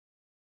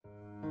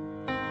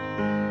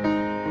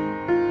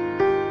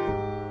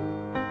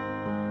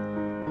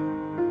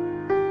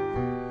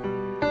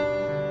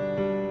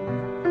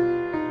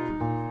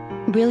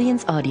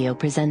Brilliance Audio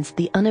presents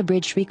the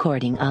unabridged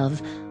recording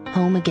of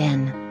Home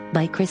Again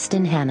by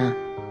Kristin Hannah,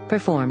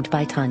 performed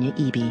by Tanya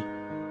Eby.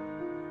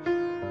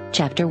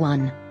 Chapter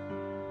 1.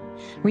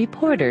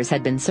 Reporters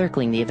had been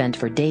circling the event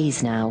for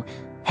days now.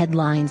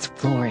 Headlines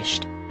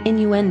flourished.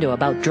 Innuendo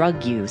about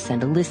drug use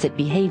and illicit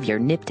behavior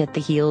nipped at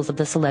the heels of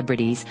the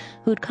celebrities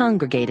who'd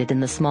congregated in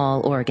the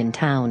small Oregon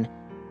town.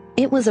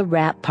 It was a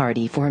wrap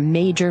party for a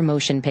major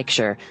motion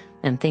picture,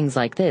 and things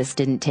like this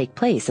didn't take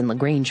place in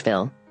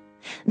LaGrangeville.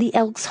 The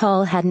Elks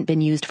Hall hadn't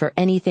been used for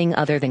anything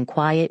other than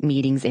quiet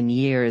meetings in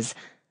years,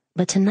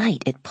 but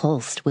tonight it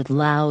pulsed with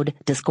loud,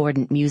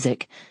 discordant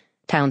music.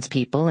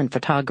 Townspeople and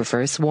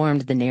photographers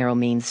swarmed the narrow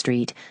main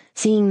street,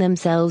 seeing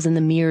themselves in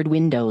the mirrored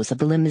windows of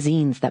the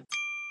limousines that...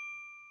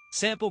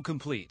 Sample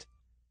complete.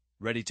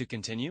 Ready to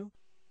continue?